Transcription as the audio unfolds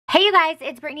Hey you guys,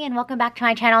 it's Brittany and welcome back to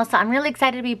my channel. So I'm really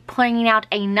excited to be putting out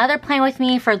another plan with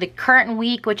me for the current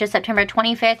week, which is September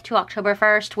 25th to October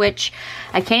 1st, which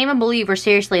I can't even believe we're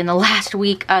seriously in the last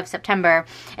week of September.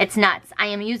 It's nuts. I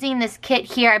am using this kit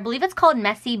here. I believe it's called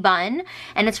Messy Bun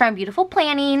and it's from Beautiful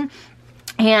Planning.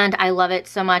 And I love it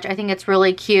so much. I think it's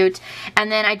really cute. And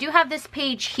then I do have this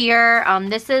page here.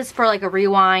 This is for like a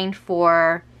rewind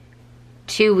for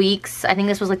 2 weeks. I think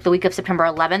this was like the week of September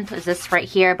 11th is this right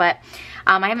here, but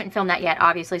I haven't filmed that yet,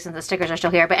 obviously, since the stickers are still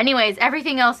here. But anyways,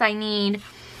 everything else I need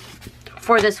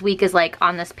for this week is like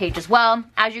on this page as well.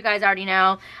 As you guys already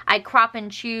know, I crop and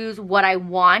choose what I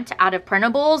want out of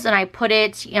printables and I put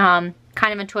it kind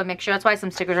of into a mixture. That's why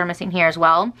some stickers are missing here as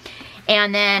well.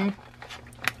 And then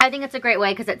I think it's a great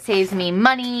way because it saves me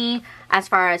money as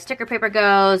far as sticker paper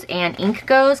goes and ink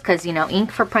goes, because you know,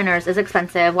 ink for printers is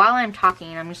expensive. While I'm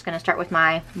talking, I'm just going to start with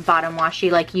my bottom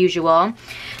washi like usual.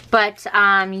 But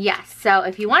yes, so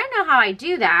if you want to know how I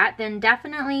do that, then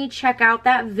definitely check out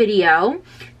that video.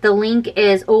 The link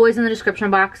is always in the description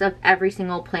box of every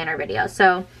single planner video.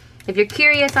 So if you're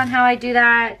curious on how I do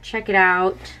that, check it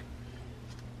out.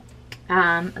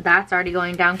 That's already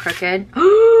going down crooked.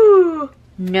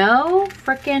 No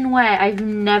freaking way. I've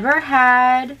never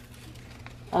had,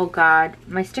 oh god,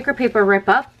 my sticker paper rip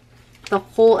up the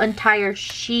whole entire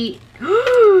sheet.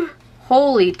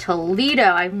 Holy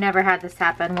Toledo, I've never had this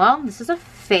happen. Well, this is a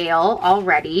fail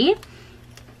already.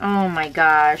 Oh my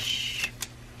gosh.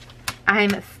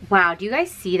 Wow, do you guys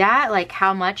see that? Like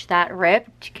how much that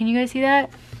ripped? Can you guys see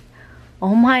that?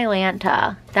 Oh my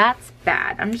Lanta, that's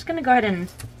bad. I'm just gonna go ahead and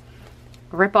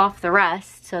rip off the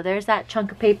rest. So there's that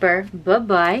chunk of paper.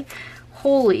 Bye-bye.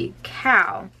 Holy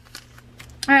cow.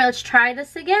 All right, let's try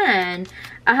this again.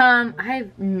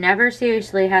 I've never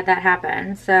seriously had that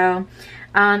happen. So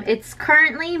it's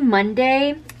currently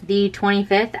Monday the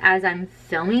 25th as I'm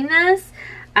filming this.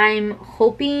 I'm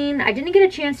hoping, I didn't get a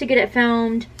chance to get it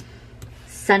filmed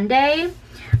Sunday.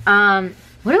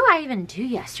 What did I even do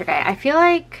yesterday? I feel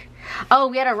like, oh,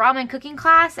 we had a ramen cooking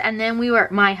class and then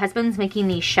my husband's making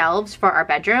these shelves for our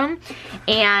bedroom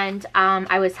and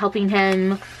I was helping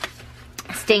him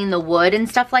stain the wood and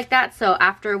stuff like that. So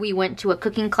after we went to a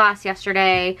cooking class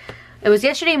yesterday, it was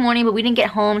yesterday morning, but we didn't get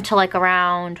home till like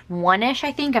around 1-ish,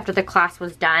 I think, after the class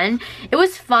was done. It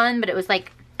was fun, but it was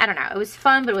like, I don't know, it was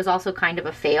fun, but it was also kind of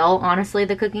a fail, honestly,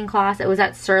 the cooking class. It was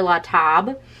at Sur La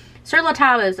Table. Sur La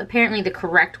Table is apparently the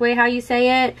correct way how you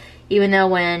say it, even though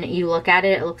when you look at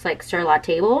it, it looks like Sur La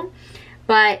Table.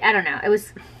 But I don't know, it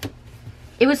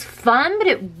was fun, but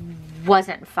it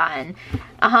wasn't fun.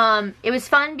 It was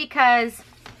fun because,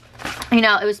 you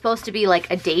know, it was supposed to be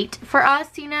like a date for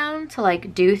us, you know, to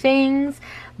like do things,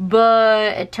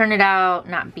 but it turned out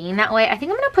not being that way. I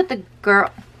think I'm gonna put the girl,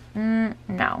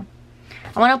 no.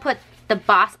 I wanna put the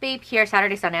Boss Babe here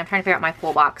Saturday, Sunday. I'm trying to figure out my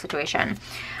full box situation.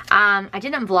 I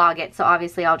didn't vlog it, so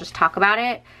obviously I'll just talk about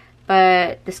it,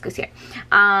 but this goes here.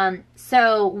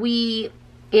 So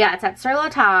yeah, it's at Sur La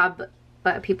Table,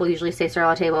 but people usually say Sur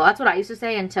La Table. That's what I used to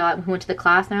say until I went to the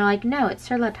class and they're like, no, it's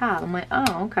Sur La Table. I'm like,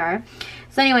 oh, okay.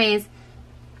 So anyways,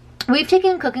 we've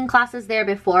taken cooking classes there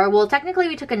before. Well, technically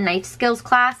we took a knife skills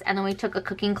class and then we took a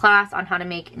cooking class on how to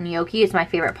make gnocchi. It's my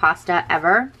favorite pasta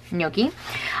ever, gnocchi.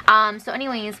 So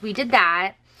anyways, we did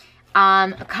that.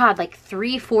 God, like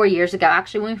 3-4 years ago,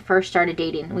 actually, when we first started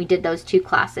dating, we did those 2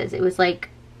 classes. It was like,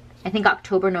 I think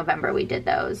October, November we did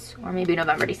those, or maybe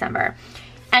November, December.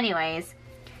 Anyways,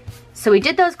 so we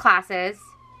did those classes.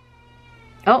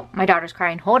 Oh, my daughter's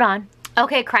crying. Hold on.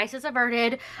 Okay, crisis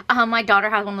averted. My daughter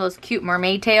has one of those cute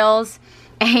mermaid tails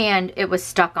and it was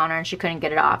stuck on her and she couldn't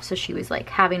get it off. So she was like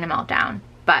having a meltdown,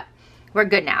 but we're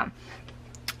good now.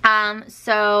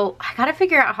 So I gotta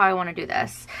figure out how I want to do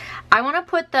this. I want to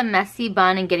put the messy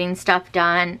bun and getting stuff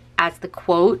done as the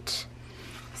quote.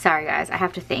 Sorry guys, I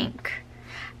have to think.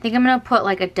 I think I'm gonna put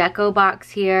like a deco box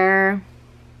here.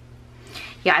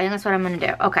 Yeah, I think that's what I'm gonna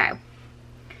do. Okay.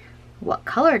 What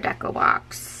color deco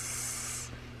box?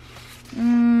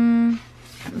 I'm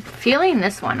feeling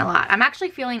this one a lot. I'm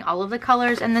actually feeling all of the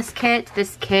colors in this kit.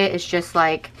 This kit is just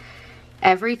like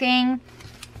everything.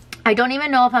 I don't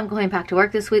even know if I'm going back to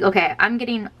work this week. Okay, I'm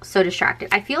getting so distracted.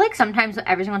 I feel like sometimes,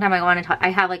 every single time I want to talk, I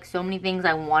have like so many things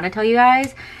I want to tell you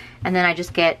guys, and then I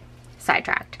just get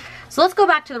sidetracked. So let's go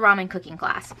back to the ramen cooking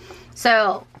class.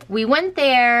 So we went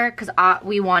there because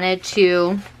we wanted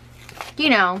to, you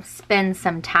know, spend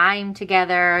some time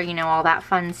together, you know, all that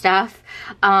fun stuff.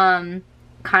 Kind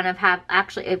of have,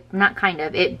 actually, not kind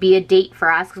of, it be a date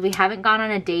for us because we haven't gone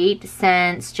on a date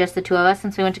since just the 2 of us,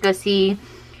 since we went to go see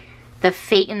The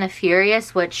Fate and the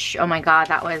Furious, which, oh my god,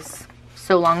 that was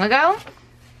so long ago.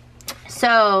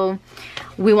 So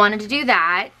we wanted to do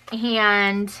that.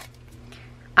 And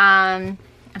I'm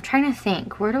trying to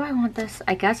think, where do I want this?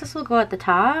 I guess this will go at the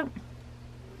top.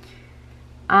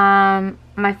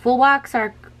 My full blocks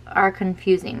are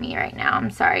confusing me right now.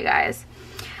 I'm sorry, guys.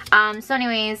 So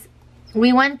anyways,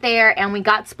 we went there and we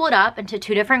got split up into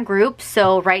 2 different groups.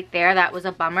 So right there, that was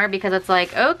a bummer because it's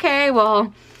like, okay,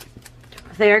 well,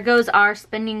 there goes our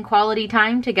spending quality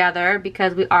time together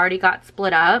because we already got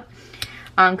split up.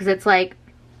 Because it's like,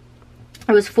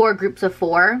 it was 4 groups of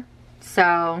 4.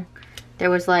 So there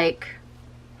was like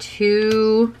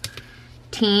 2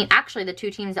 teams, actually the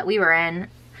 2 teams that we were in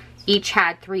each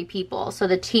had 3 people. So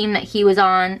the team that he was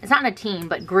on, it's not a team,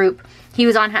 but group he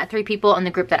was on had 3 people, and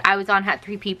the group that I was on had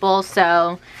 3 people.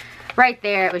 So right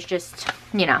there, it was just,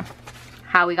 you know,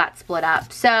 how we got split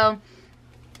up. So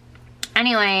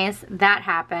anyways, that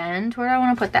happened. Where do I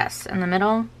want to put this? In the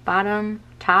middle, bottom,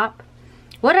 top?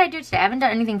 What did I do today? I haven't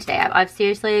done anything today. I've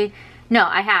seriously, no,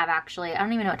 I have actually. I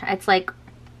don't even know what time. It's like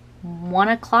 1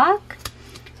 o'clock.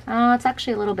 Oh, it's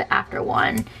actually a little bit after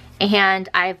 1. And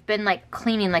I've been like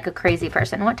cleaning like a crazy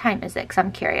person. What time is it? Because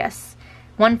I'm curious.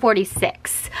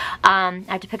 1:46. I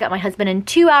have to pick up my husband in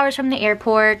 2 hours from the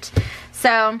airport.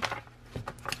 So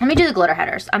let me do the glitter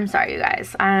headers. I'm sorry, you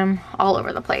guys. I'm all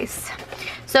over the place.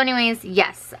 So anyways,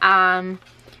 yes.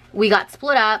 We got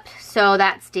split up, so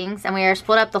that stinks. And we were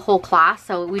split up the whole class.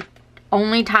 So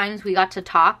only times we got to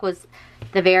talk was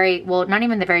the very, well, not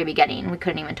even the very beginning. We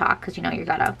couldn't even talk because, you know, you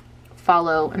gotta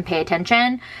follow and pay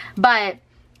attention. But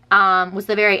was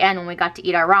the very end when we got to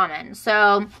eat our ramen.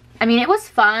 So I mean, it was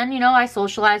fun, you know. I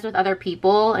socialized with other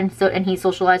people, and he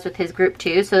socialized with his group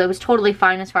too, so it was totally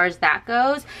fine as far as that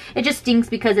goes. It just stinks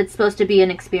because it's supposed to be an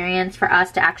experience for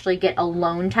us to actually get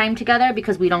alone time together,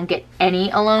 because we don't get any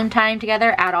alone time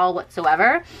together at all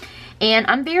whatsoever. And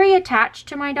I'm very attached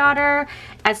to my daughter,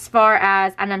 as far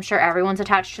as, and I'm sure everyone's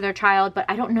attached to their child, but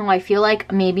I don't know, I feel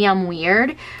like maybe I'm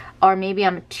weird, or maybe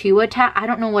I'm too attached. I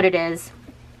don't know what it is,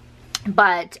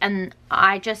 but, and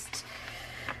I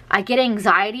get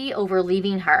anxiety over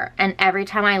leaving her, and every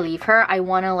time I leave her, I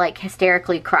want to like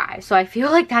hysterically cry. So I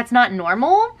feel like that's not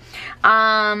normal,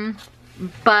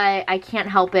 but I can't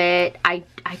help it. I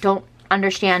don't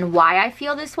understand why I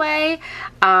feel this way,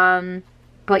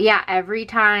 but yeah, every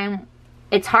time,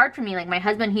 it's hard for me. Like my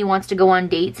husband, he wants to go on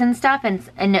dates and stuff,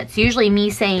 and it's usually me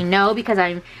saying no because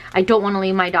I don't want to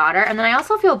leave my daughter. And then I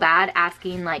also feel bad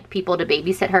asking like people to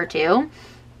babysit her too.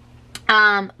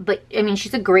 But I mean,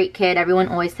 she's a great kid. Everyone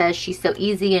always says she's so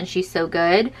easy and she's so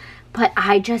good. But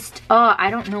I just, I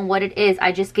don't know what it is.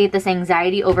 I just get this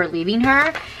anxiety over leaving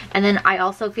her. And then I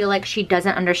also feel like she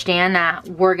doesn't understand that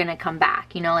we're going to come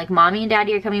back. You know, like mommy and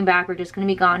daddy are coming back. We're just going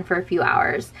to be gone for a few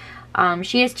hours.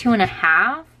 She is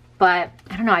 2.5, but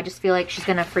I don't know. I just feel like she's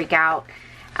going to freak out.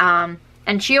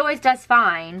 And she always does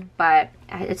fine, but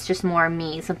it's just more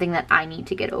me, something that I need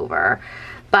to get over.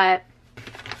 But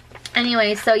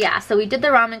anyway, so yeah, so we did the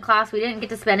ramen class. We didn't get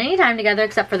to spend any time together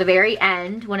except for the very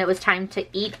end when it was time to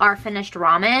eat our finished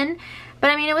ramen. But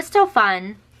I mean, it was still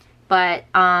fun. But,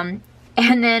 and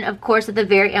then of course at the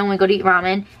very end when we go to eat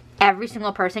ramen, every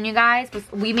single person, you guys,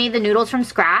 we made the noodles from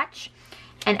scratch.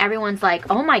 And everyone's like,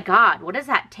 oh my God, what does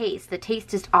that taste? The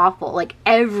taste is awful. Like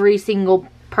every single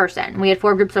person. We had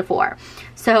 4 groups of 4.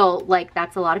 So like,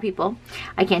 that's a lot of people.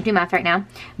 I can't do math right now.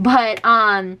 But,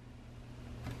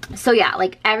 so yeah,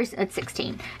 like it's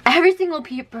 16. Every single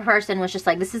person was just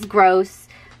like, this is gross.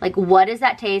 Like, what does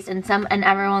that taste? And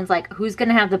everyone's like, who's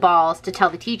gonna have the balls to tell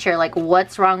the teacher, like,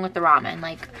 what's wrong with the ramen?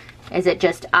 Like, is it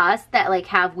just us that like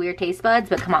have weird taste buds?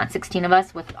 But come on, 16 of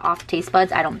us with off taste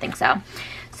buds? I don't think so.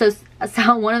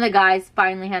 So one of the guys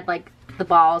finally had like the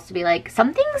balls to be like,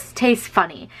 some things taste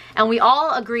funny. And we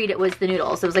all agreed it was the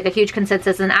noodles. It was like a huge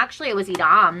consensus. And actually it was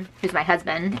Idam, who's my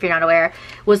husband, if you're not aware,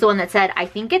 was the one that said, I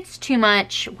think it's too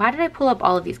much. Why did I pull up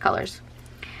all of these colors?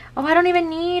 Oh, I don't even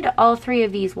need all 3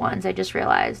 of these ones. I just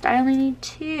realized I only need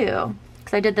 2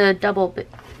 because I did the double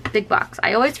big box.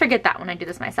 I always forget that when I do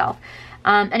this myself.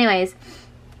 Anyways,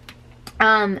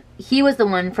 he was the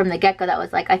one from the get-go that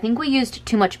was like, I think we used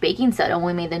too much baking soda when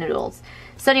we made the noodles.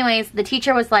 So anyways, the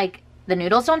teacher was like, the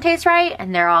noodles don't taste right,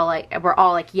 and we're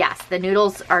all like, yes, the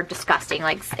noodles are disgusting.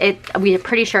 Like, we're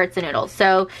pretty sure it's the noodles.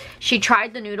 So she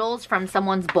tried the noodles from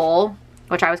someone's bowl,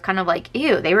 which I was kind of like,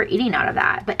 ew, they were eating out of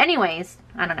that. But anyways,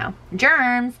 I don't know,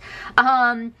 germs.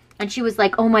 And she was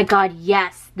like, oh my God,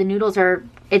 yes, the noodles are,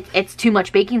 it's too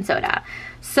much baking soda.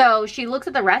 So she looks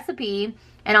at the recipe,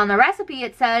 and on the recipe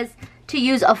it says to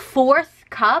use a 4th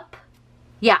cup.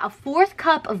 Yeah, a 4th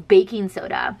cup of baking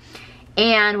soda.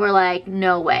 And we're like,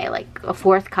 no way, like a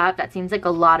 4th cup, that seems like a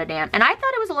lot of damn. And I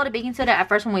thought it was was a lot of baking soda at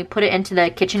first when we put it into the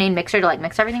KitchenAid mixer to like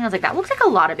mix everything. I was like, that looks like a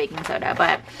lot of baking soda,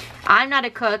 but I'm not a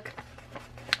cook.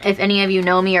 If any of you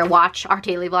know me or watch our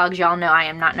daily vlogs, y'all know I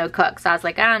am not no cook. So I was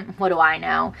like, what do I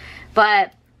know?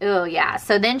 But, oh yeah.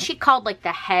 So then she called like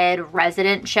the head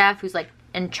resident chef who's like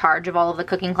in charge of all of the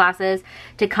cooking classes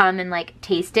to come and like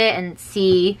taste it and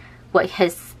see what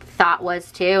his thought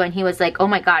was too. And he was like, oh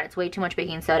my God, it's way too much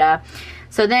baking soda.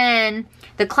 So then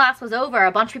the class was over,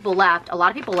 a bunch of people left. A lot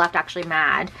of people left actually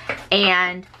mad.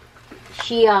 And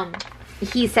he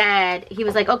said, he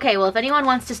was like, okay, well, if anyone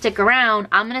wants to stick around,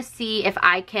 I'm gonna see if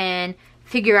I can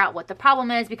figure out what the problem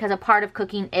is, because a part of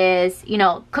cooking is, you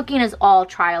know, cooking is all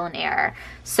trial and error.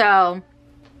 So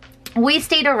we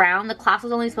stayed around. The class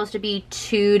was only supposed to be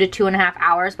 2 to 2.5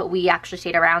 hours, but we actually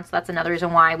stayed around, so that's another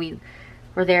reason why we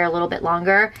were there a little bit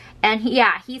longer. And he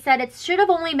said it should have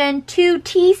only been 2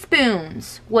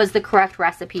 teaspoons was the correct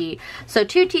recipe. So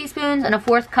 2 teaspoons and a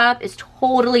 4th cup is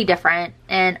totally different.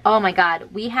 And oh my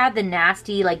God, we had the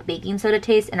nasty like baking soda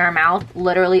taste in our mouth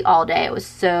literally all day. It was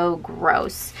so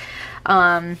gross.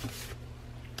 Yeah,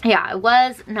 it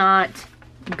was not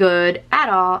good at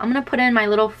all. I'm gonna put in my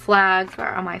little flags. Where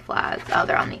are my flags? Oh,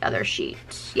 they're on the other sheet.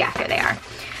 Yeah, here they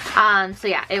are. So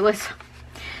yeah, it was,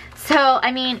 so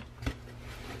I mean,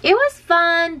 it was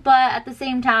fun, but at the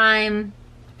same time,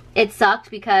 it sucked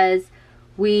because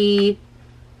we,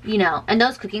 you know, and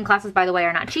those cooking classes, by the way,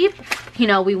 are not cheap. You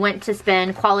know, we went to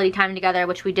spend quality time together,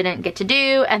 which we didn't get to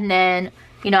do, and then,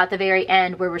 you know, at the very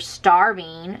end where we're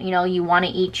starving, you know, you want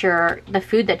to eat the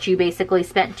food that you basically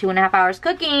spent 2.5 hours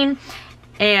cooking,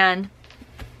 and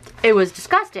it was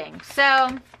disgusting.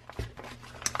 So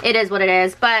it is what it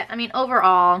is. But I mean,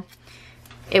 overall,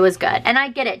 it was good. And I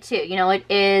get it too. You know, it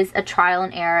is a trial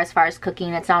and error as far as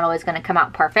cooking. It's not always going to come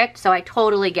out perfect. So I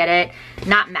totally get it.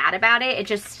 Not mad about it. It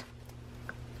just,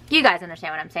 you guys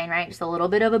understand what I'm saying, right? Just a little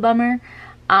bit of a bummer.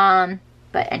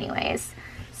 But anyways,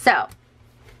 so,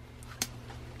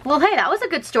 well, hey, that was a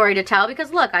good story to tell,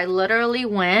 because look, I literally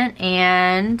went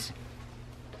and,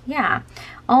 yeah.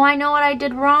 Oh, I know what I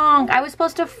did wrong. I was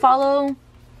supposed to follow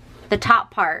the top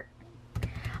part.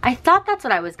 I thought that's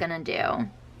what I was gonna do.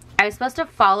 I was supposed to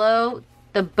follow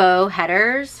the bow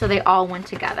headers so they all went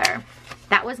together.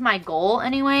 That was my goal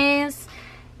anyways,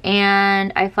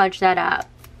 and I fudged that up.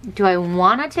 Do I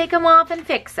wanna take them off and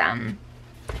fix them?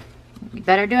 You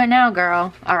better do it now,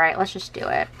 girl. All right, let's just do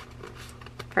it.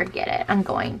 Forget it, I'm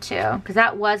going to, because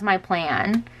that was my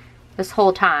plan this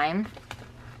whole time.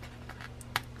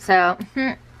 So,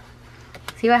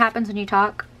 see what happens when you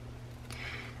talk?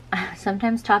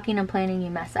 Sometimes talking and planning you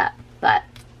mess up, but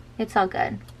it's all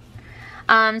good.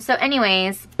 So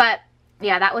anyways, but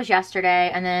yeah, that was yesterday.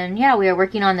 And then, yeah, we are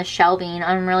working on the shelving.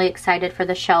 I'm really excited for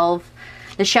the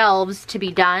shelves to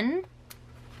be done,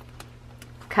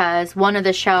 because one of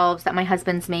the shelves that my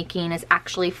husband's making is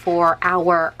actually for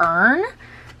our urn,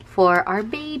 for our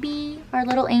baby, our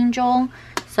little angel.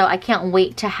 So I can't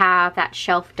wait to have that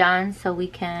shelf done so we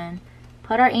can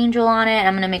put our angel on it.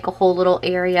 I'm gonna make a whole little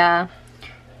area,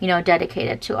 you know,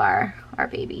 dedicated to our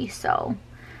baby. So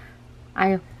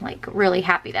I'm like really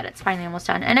happy that it's finally almost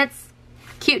done. And it's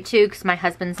cute too, because my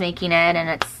husband's making it, and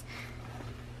it's,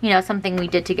 you know, something we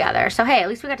did together. So hey, at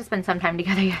least we got to spend some time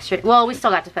together yesterday. Well, we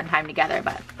still got to spend time together,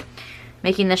 but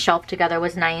making the shelf together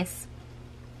was nice.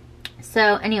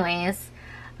 So anyways,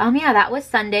 yeah, that was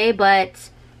Sunday, but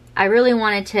I really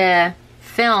wanted to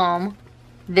film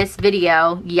this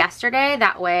video yesterday.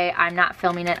 That way I'm not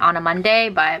filming it on a Monday,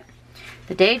 but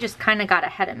the day just kind of got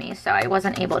ahead of me, so I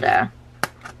wasn't able to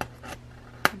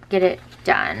get it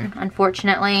done,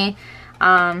 unfortunately.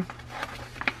 Why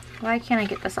can't I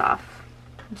get this off?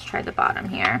 Let's try the bottom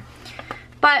here.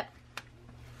 But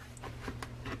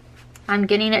I'm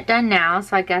getting it done now,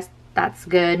 so I guess that's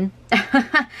good.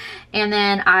 And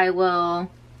then I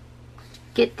will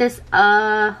get this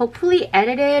hopefully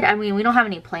edited. I mean, we don't have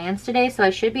any plans today, so I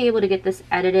should be able to get this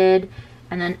edited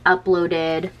and then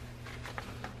uploaded.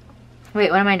 Wait,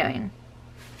 what am I doing?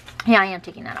 Yeah, I am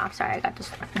taking that off. Sorry, I got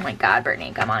this. Oh my God,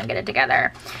 Brittany, come on, get it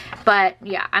together. But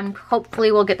yeah,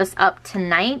 hopefully we'll get this up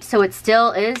tonight. So it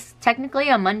still is technically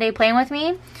a Monday plan with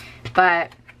me,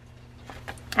 but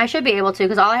I should be able to,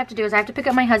 because all I have to do is I have to pick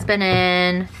up my husband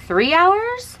in 3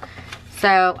 hours.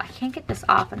 So I can't get this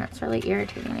off, and it's really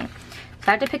irritating me. So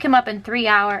I have to pick him up in 3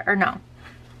 hours, or no,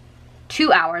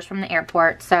 2 hours from the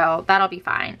airport, so that'll be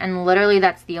fine. And literally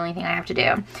that's the only thing I have to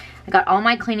do. I got all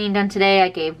my cleaning done today. I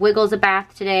gave Wiggles a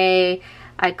bath today.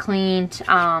 I cleaned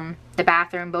the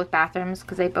bathroom, both bathrooms,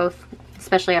 because they both,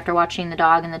 especially after watching the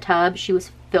dog in the tub, she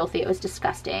was filthy. It was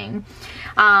disgusting.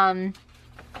 I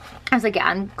was like, yeah,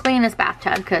 I'm cleaning this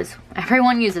bathtub because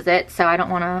everyone uses it, so I don't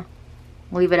want to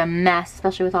leave it a mess,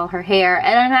 especially with all her hair.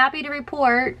 And I'm happy to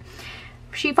report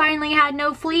she finally had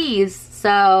no fleas.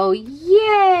 So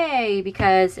yay!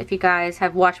 Because if you guys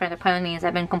have watched my other ponies,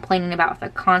 I've been complaining about the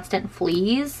constant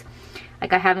fleas.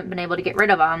 Like I haven't been able to get rid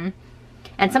of them.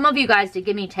 And some of you guys did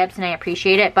give me tips and I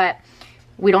appreciate it, but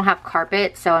we don't have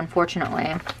carpet, so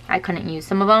unfortunately I couldn't use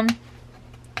some of them.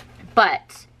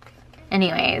 But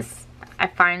anyways, I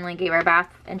finally gave her a bath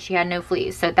and she had no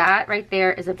fleas. So that right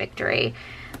there is a victory.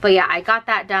 But yeah, I got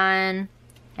that done.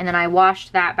 And then I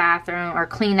washed that bathroom, or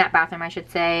cleaned that bathroom, I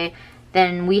should say.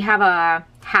 Then we have a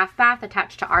half bath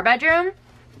attached to our bedroom.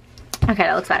 Okay,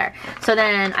 that looks better. So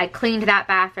then I cleaned that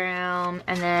bathroom,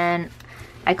 and then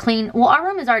I cleaned, well, our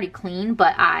room is already clean,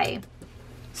 but I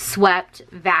swept,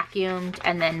 vacuumed,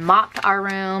 and then mopped our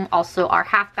room, also our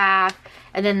half bath.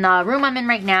 And then the room I'm in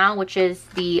right now, which is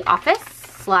the office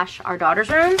 / our daughter's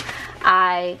room,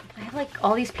 I have like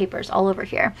all these papers all over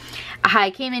here. I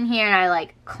came in here and I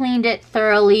like cleaned it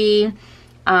thoroughly. You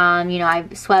know, I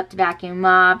swept, vacuum,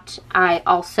 mopped. I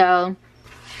also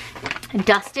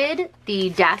dusted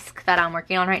the desk that I'm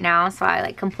working on right now. So I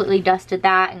like completely dusted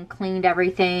that and cleaned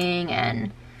everything,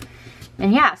 and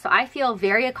yeah, so I feel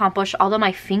very accomplished, although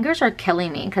my fingers are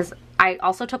killing me because I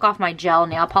also took off my gel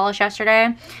nail polish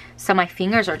yesterday. So my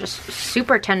fingers are just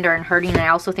super tender and hurting. And I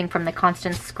also think from the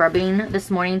constant scrubbing this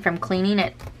morning from cleaning,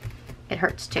 it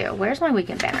hurts too. Where's my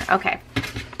weekend banner? Okay.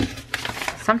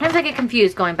 Sometimes I get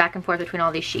confused going back and forth between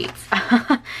all these sheets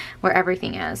where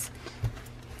everything is.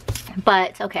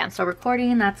 But okay, I'm still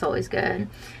recording. That's always good.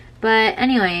 But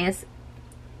anyways,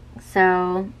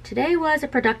 so today was a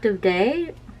productive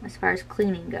day as far as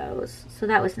cleaning goes. So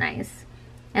that was nice.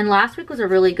 And last week was a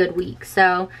really good week.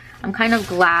 So I'm kind of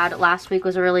glad last week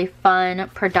was a really fun,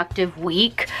 productive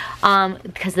week.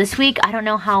 Because this week, I don't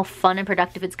know how fun and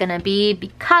productive it's gonna be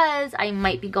because I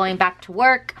might be going back to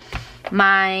work.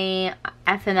 My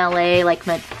FMLA, like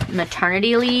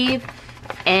maternity leave,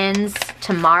 ends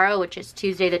tomorrow, which is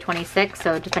Tuesday the 26th.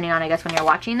 So depending on, I guess, when you're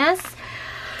watching this,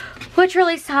 which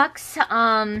really sucks.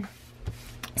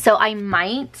 So I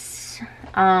might,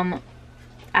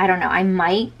 I don't know, I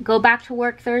might go back to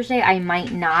work Thursday. I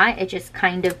might not. It just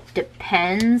kind of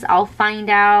depends. I'll find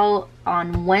out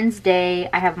on Wednesday.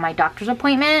 I have my doctor's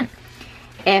appointment.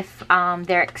 If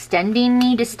they're extending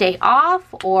me to stay off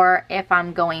or if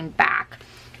I'm going back.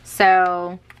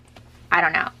 So I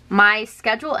don't know. My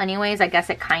schedule anyways, I guess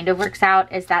it kind of works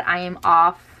out, is that I am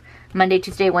off Monday,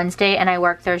 Tuesday, Wednesday, and I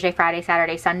work Thursday, Friday,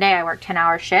 Saturday, Sunday. I work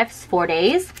 10-hour shifts, 4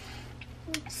 days.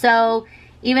 So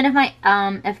even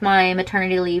if my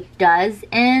maternity leave does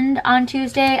end on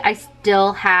Tuesday, I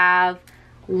still have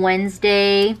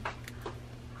Wednesday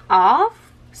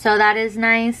off. So that is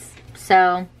nice.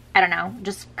 So I don't know,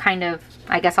 just kind of,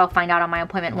 I guess I'll find out on my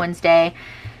appointment Wednesday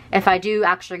if I do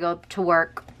actually go to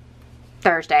work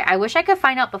Thursday. I wish I could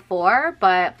find out before,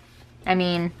 but I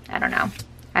mean, I don't know.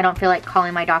 I don't feel like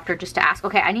calling my doctor just to ask.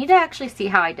 Okay, I need to actually see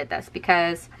how I did this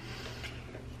because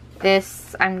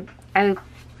this, I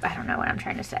don't know what I'm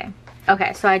trying to say.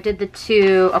 Okay, so I did the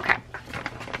two, okay.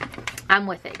 I'm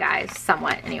with it, guys,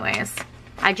 somewhat anyways.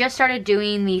 I just started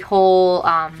doing the whole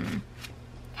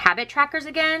habit trackers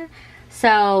again.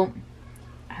 So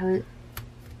the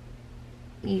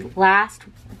last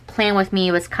plan with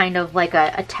me was kind of like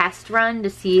a test run to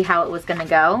see how it was gonna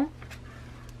go.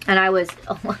 And it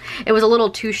was a little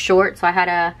too short, so I had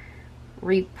to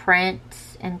reprint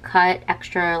and cut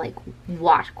extra like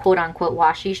quote unquote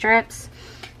washi strips.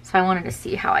 So I wanted to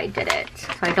see how I did it so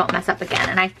I don't mess up again.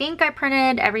 And I think I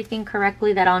printed everything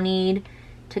correctly that I'll need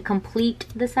to complete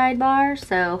the sidebar.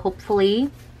 So hopefully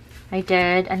I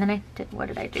did. And then what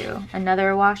did I do?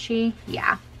 Another washi?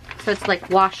 Yeah. So it's like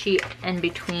washi in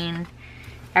between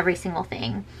every single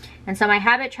thing. And so my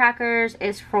habit trackers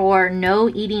is for no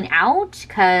eating out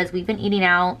because we've been eating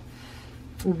out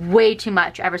way too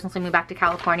much ever since we moved back to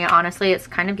California. Honestly, it's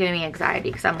kind of giving me anxiety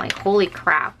because I'm like, holy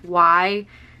crap, why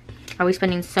are we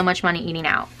spending so much money eating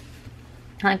out?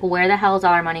 Like, where the hell is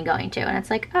all our money going to? And it's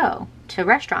like, oh, to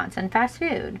restaurants and fast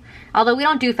food. Although we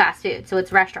don't do fast food, so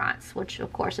it's restaurants, which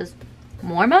of course is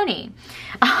more money.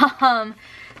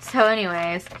 So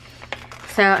anyways,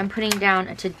 so I'm putting down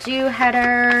a to-do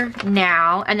header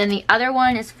now. And then the other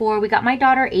one is for, we got my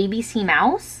daughter ABC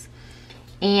Mouse.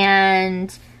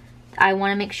 And I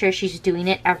want to make sure she's doing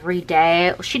it every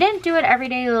day. She didn't do it every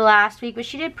day last week, but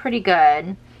she did pretty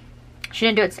good. She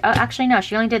didn't do it, oh, actually no,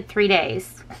 she only did 3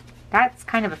 days. That's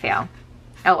kind of a fail.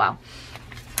 Oh well.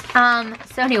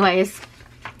 So anyways,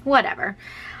 whatever.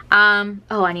 Oh,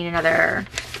 I need another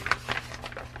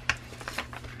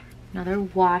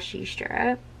washi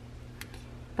strip.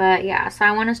 But yeah, so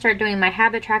I want to start doing my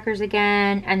habit trackers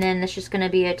again, and then this is just going to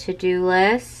be a to-do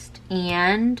list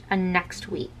and a next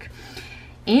week.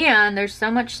 And there's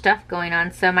so much stuff going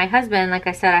on. So my husband, like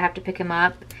I said, I have to pick him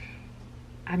up.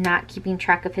 I'm not keeping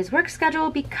track of his work schedule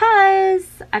because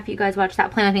if you guys watched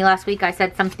that plan with me last week, I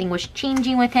said something was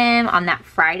changing with him on that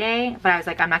Friday, but I was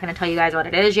like, I'm not going to tell you guys what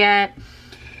it is yet.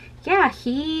 Yeah,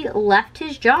 he left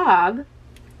his job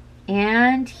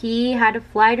and he had to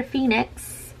fly to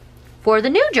Phoenix for the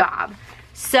new job.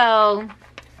 So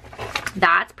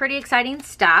that's pretty exciting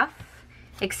stuff.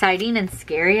 Exciting and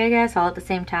scary, I guess, all at the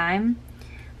same time.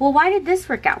 Well, why did this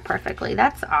work out perfectly?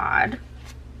 That's odd.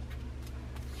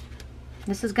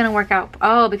 This is gonna work out.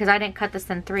 Oh, because I didn't cut this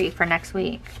in 3 for next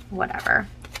week. Whatever.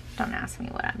 Don't ask me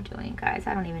what I'm doing, guys.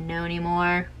 I don't even know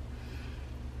anymore.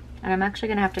 And I'm actually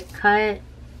gonna have to cut. I'm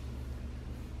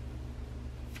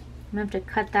gonna have to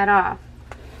cut that off.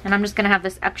 And I'm just gonna have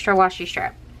this extra washi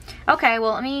strip. Okay,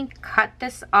 well, let me cut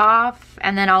this off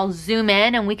and then I'll zoom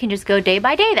in and we can just go day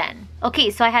by day then.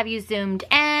 Okay, so I have you zoomed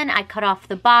in. I cut off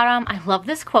the bottom. I love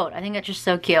this quote. I think it's just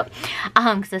so cute.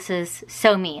 Because this is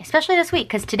so me, especially this week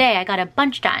because today I got a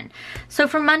bunch done. So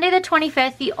for Monday the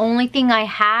 25th, the only thing I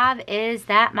have is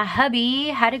that my hubby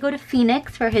had to go to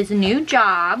Phoenix for his new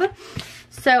job.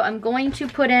 So I'm going to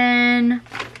put in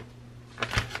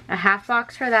a half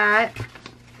box for that.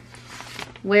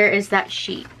 Where is that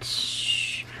sheet?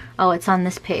 Oh, it's on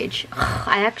this page.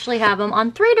 I actually have them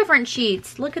on 3 different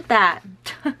sheets. Look at that.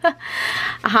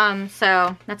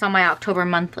 So that's on my October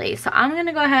monthly. So I'm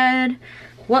gonna go ahead.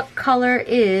 What color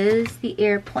is the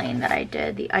airplane that I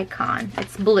did? The icon.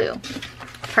 It's blue.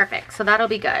 Perfect. So that'll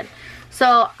be good.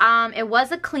 So it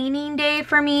was a cleaning day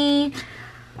for me,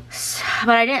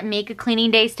 but I didn't make a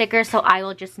cleaning day sticker, so I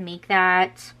will just make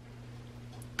that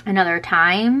another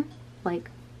time, like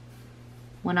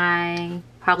when I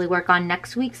probably work on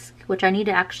next week's, which I need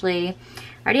to actually,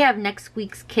 I already have next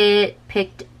week's kit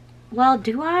picked. Well,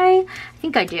 do I? I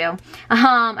think I do.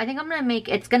 I think I'm gonna make,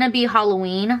 it's gonna be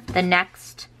Halloween. The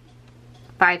next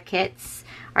 5 kits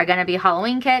are gonna be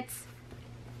Halloween kits.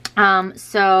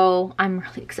 So I'm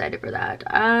really excited for that.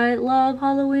 I love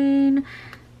Halloween.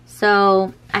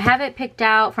 So I have it picked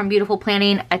out from Beautiful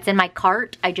Planning. It's in my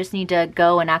cart. I just need to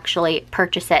go and actually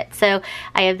purchase it. So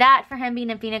I have that for him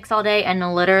being in Phoenix all day,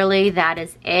 and literally that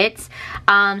is it.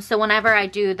 So whenever I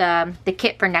do the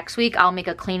kit for next week, I'll make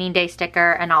a cleaning day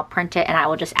sticker and I'll print it and I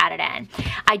will just add it in.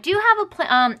 I do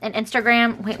have an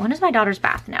Instagram. Wait, when is my daughter's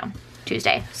bath? No,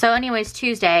 Tuesday. So anyways,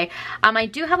 Tuesday. I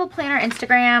do have a planner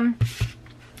Instagram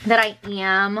that I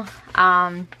am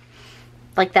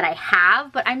that I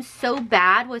have, but I'm so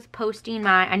bad with posting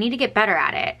my, I need to get better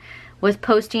at it, with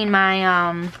posting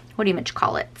my, what do you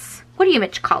call it?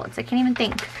 I can't even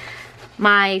think.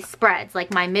 My spreads,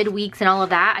 like my midweeks and all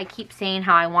of that. I keep saying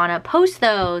how I want to post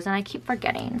those and I keep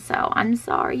forgetting. So I'm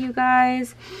sorry, you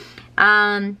guys.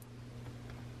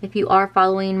 If you are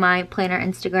following my planner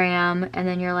Instagram and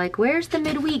then you're like, where's the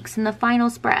midweeks and the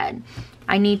final spread?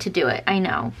 I need to do it, I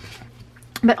know.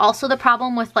 But also the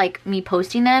problem with like me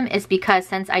posting them is because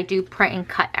since I do print and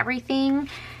cut everything,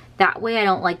 that way I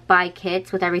don't like buy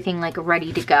kits with everything like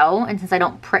ready to go. And since I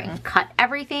don't print and cut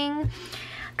everything,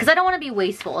 because I don't want to be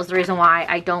wasteful is the reason why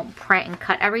I don't print and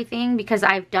cut everything, because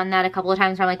I've done that a couple of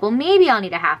times where I'm like, well, maybe I'll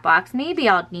need a half box, maybe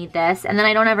I'll need this, and then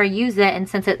I don't ever use it, and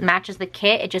since it matches the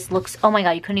kit, it just looks, oh my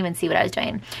god, you couldn't even see what I was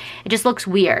doing. It just looks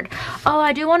weird. Oh,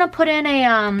 I do want to put in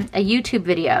a YouTube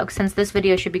video, since this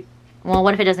video should be, well,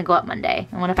 what if it doesn't go up Monday?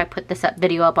 And what if I put this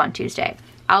video up on Tuesday?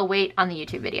 I'll wait on the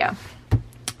YouTube video.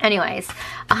 Anyways,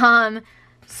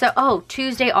 so, oh,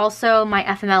 Tuesday also, my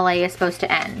FMLA is supposed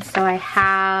to end. So I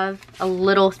have a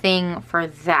little thing for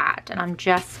that. And I'm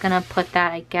just gonna put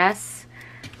that, I guess,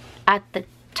 at the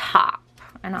top.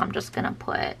 And I'm just gonna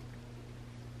put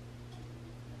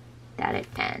that it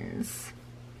ends.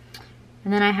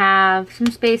 And then I have some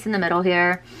space in the middle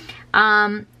here.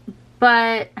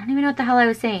 But I don't even know what the hell I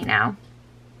was saying now.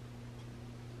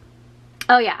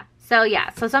 Oh yeah,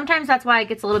 so sometimes that's why it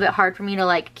gets a little bit hard for me to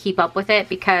like keep up with it,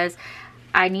 because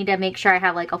I need to make sure I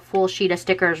have like a full sheet of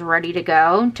stickers ready to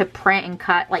go to print and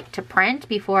cut, like to print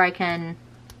before I can,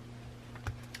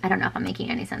 I don't know if I'm making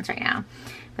any sense right now.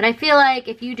 But I feel like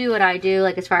if you do what I do,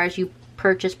 like as far as you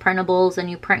purchase printables and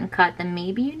you print and cut, then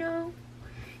maybe, you know,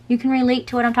 you can relate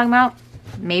to what I'm talking about.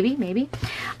 Maybe.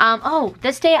 Oh,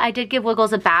 this day I did give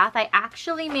Wiggles a bath. I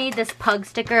actually made this pug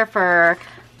sticker for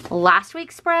last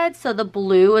week's spread, so the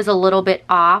blue is a little bit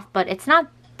off, but it's not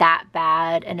that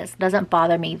bad and it doesn't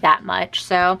bother me that much.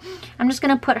 So I'm just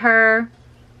gonna put her,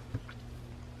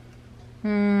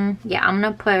 yeah, I'm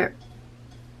gonna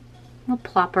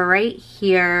plop her right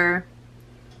here.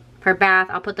 For bath,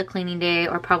 I'll put the cleaning day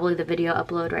or probably the video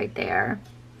upload right there.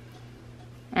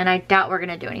 And I doubt we're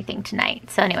gonna do anything tonight.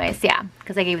 So anyways, yeah,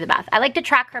 because I gave you the bath. I like to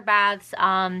track her baths,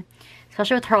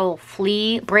 especially with her whole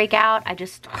flea breakout. I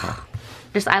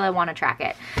I want to track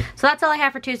it. So that's all I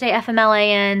have for Tuesday,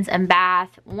 FMLA-ins and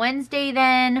bath. Wednesday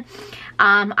then,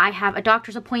 I have a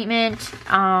doctor's appointment.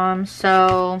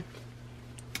 So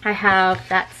I have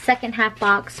that second half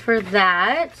box for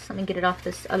that. So let me get it off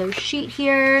this other sheet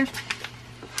here.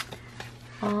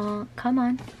 Come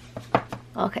on.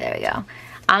 Okay, there we go.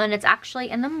 And it's actually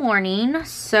in the morning.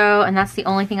 So, and that's the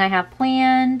only thing I have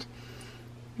planned.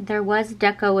 There was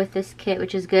deco with this kit,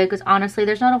 which is good because honestly,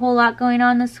 there's not a whole lot going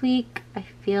on this week. I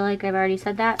feel like I've already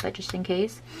said that, but just in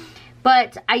case.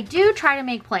 But I do try to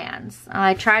make plans.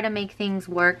 I try to make things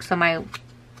work so my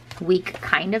week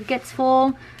kind of gets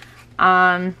full.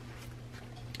 Sometimes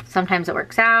it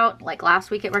works out. Like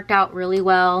last week it worked out really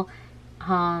well.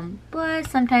 But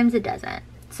sometimes it doesn't.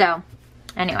 So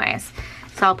anyways,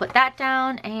 so I'll put that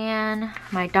down and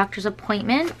my doctor's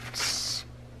appointment.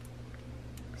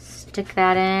 Stick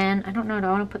that in. I don't know, do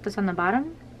I want to put this on the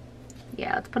bottom?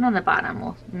 Yeah, let's put it on the bottom.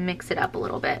 We'll mix it up a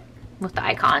little bit with the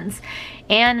icons.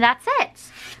 And that's it.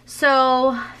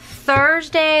 So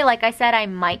Thursday, like I said, I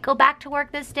might go back to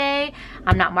work this day.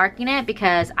 I'm not marking it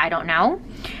because I don't know.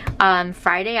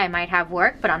 Friday, I might have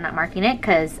work, but I'm not marking it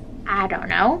because I don't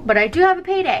know. But I do have a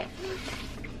payday.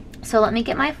 So let me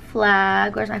get my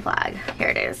flag. Where's my flag? Here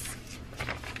it is.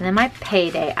 And then my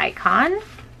payday icon.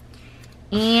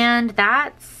 And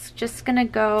that's just gonna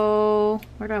go,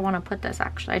 where do I want to put this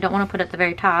actually? I don't want to put it at the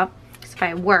very top because if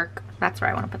I work, that's where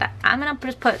I want to put that. I'm gonna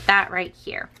just put that right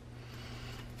here.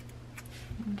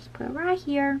 Just put it right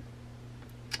here,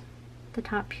 the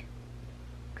top,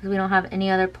 because we don't have any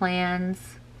other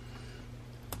plans.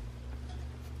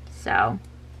 So,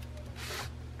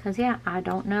 because yeah, I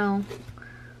don't know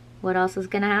what else is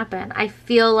gonna happen. I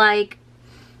feel like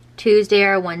Tuesday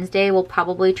or Wednesday we'll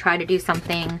probably try to do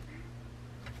something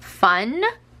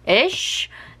fun-ish.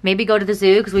 Maybe go to the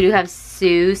zoo because we do have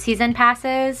zoo season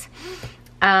passes.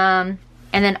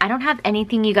 And then I don't have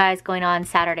anything, you guys, going on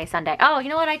Saturday, Sunday. Oh, you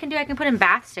know what I can do? I can put in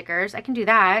bath stickers. I can do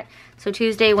that. So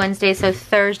Tuesday, Wednesday, so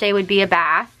Thursday would be a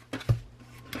bath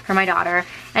for my daughter.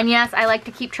 And yes, I like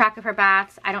to keep track of her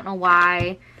baths. I don't know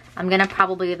why. I'm gonna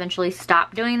probably eventually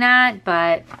stop doing that,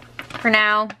 but for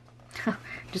now,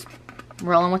 just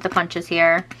rolling with the punches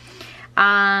here.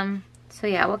 So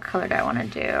yeah, what color do I want to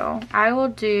do? I will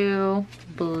do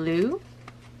blue.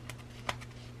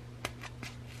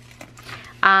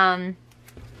 And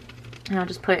I'll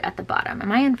just put it at the bottom.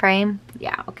 Am I in frame?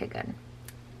 Yeah, okay, good.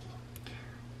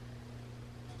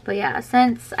 But yeah,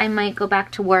 since I might go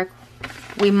back to work,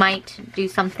 we might do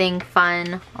something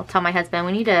fun. I'll tell my husband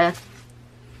we need to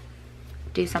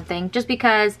do something. Just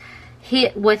because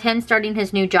with him starting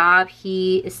his new job,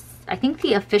 I think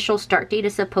the official start date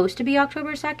is supposed to be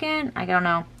October 2nd. I don't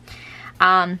know.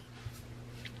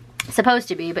 Supposed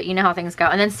to be, but you know how things go.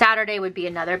 And then Saturday would be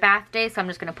another bath day, so I'm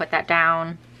just going to put that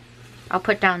down. I'll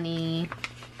put down maybe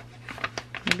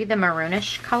the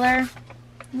maroonish color.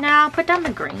 No, I'll put down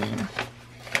the green.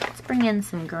 Let's bring in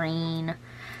some green.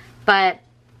 But,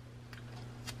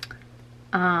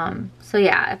 so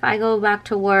yeah, if I go back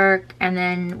to work and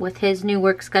then with his new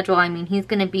work schedule, I mean, he's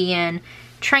going to be in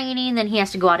training, then he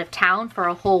has to go out of town for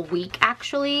a whole week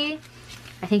actually.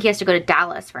 I think he has to go to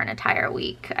Dallas for an entire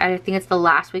week. I think it's the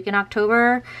last week in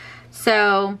October.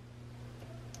 So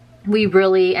we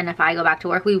really, and if I go back to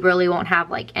work, we really won't have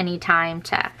like any time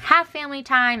to have family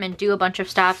time and do a bunch of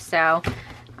stuff. So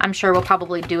I'm sure we'll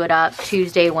probably do it up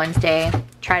Tuesday, Wednesday,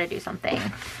 try to do something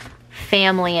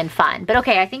family and fun. But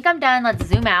okay, I think I'm done. Let's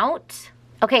zoom out.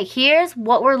 Okay, here's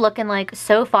what we're looking like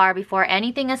so far before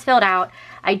anything is filled out.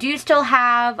 I do still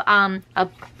have a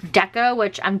deco,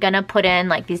 which I'm gonna put in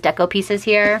like these deco pieces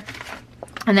here.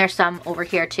 And there's some over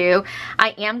here too. I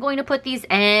am going to put these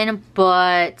in,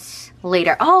 but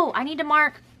later. Oh, I need to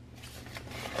mark.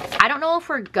 I don't know if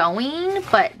we're going,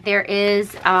 but there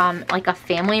is like a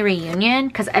family reunion.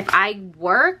 Because if I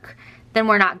work, then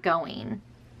we're not going.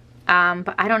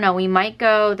 But I don't know, we might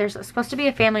go. There's supposed to be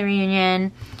a family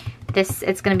reunion.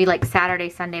 It's gonna be like Saturday,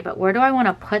 Sunday, but where do I want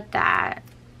to put that?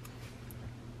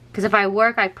 Because if I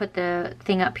work, I put the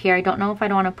thing up here. I don't know if I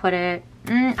don't want to put it.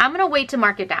 I'm gonna wait to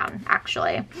mark it down,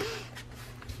 actually.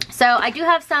 So I do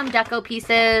have some deco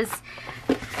pieces,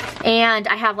 and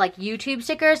I have like YouTube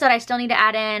stickers that I still need to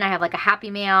add in. I have like a Happy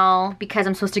Mail because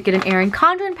I'm supposed to get an Erin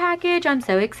Condren package. I'm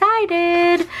so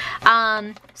excited.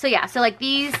 So yeah, so like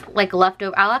these like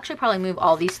leftover, I'll actually probably move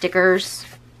all these stickers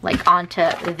like onto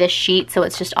this sheet, so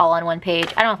it's just all on one page.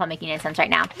 I don't know if I'm making any sense right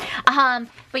now.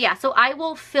 But yeah, so I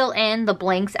will fill in the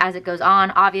blanks as it goes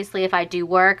on. Obviously, if I do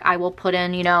work, I will put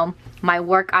in, you know, my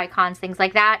work icons, things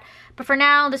like that. But for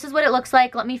now, this is what it looks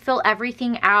like. Let me fill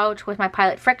everything out with my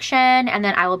Pilot Frixion, and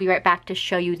then I will be right back to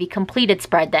show you the completed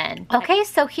spread then. Okay,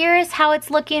 so here's how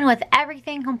it's looking with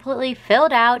everything completely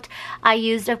filled out. I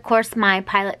used, of course, my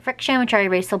Pilot Frixion, which are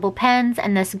erasable pens,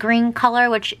 and this green color,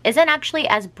 which isn't actually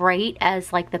as bright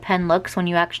as like the pen looks when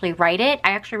you actually write it.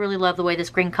 I actually really love the way this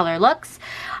green color looks.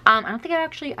 I don't think I've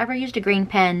actually ever used a green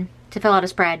pen to fill out a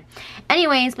spread.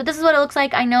 Anyways, but this is what it looks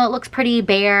like. I know it looks pretty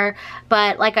bare,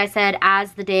 but like I said,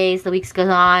 as the weeks goes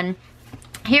on,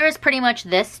 here is pretty much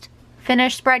this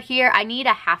finished spread here. I need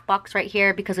a half box right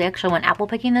here because we actually went apple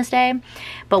picking this day.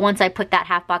 But once I put that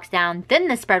half box down, then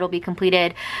the spread will be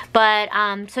completed. But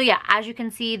so yeah, as you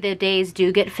can see, the days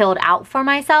do get filled out for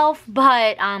myself,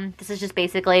 but this is just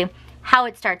basically how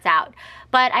it starts out.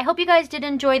 But I hope you guys did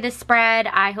enjoy this spread.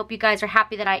 I hope you guys are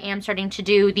happy that I am starting to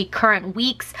do the current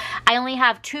weeks. I only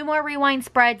have 2 more rewind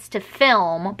spreads to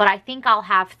film, but I think I'll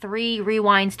have 3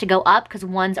 rewinds to go up because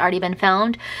one's already been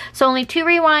filmed. So only 2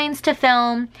 rewinds to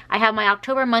film. I have my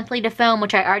October monthly to film,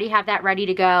 which I already have that ready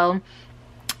to go.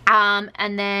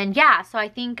 And then yeah, so I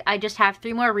think I just have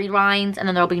 3 more rewinds, and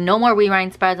then there'll be no more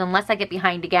rewind spreads unless I get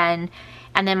behind again.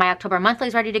 And then my October monthly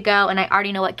is ready to go, and I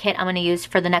already know what kit I'm going to use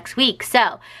for the next week.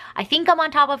 So I think I'm on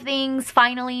top of things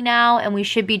finally now, and we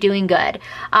should be doing good.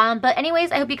 But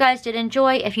anyways, I hope you guys did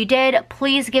enjoy. If you did,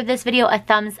 please give this video a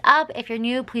thumbs up. If you're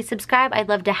new, please subscribe. I'd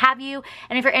love to have you.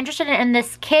 And if you're interested in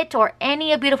this kit or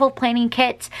any of Beautiful planning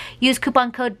kits, use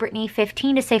coupon code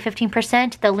Brittany15 to save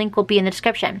 15%. The link will be in the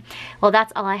description. Well,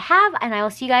 that's all I have, and I will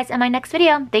see you guys in my next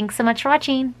video. Thanks so much for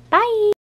watching. Bye!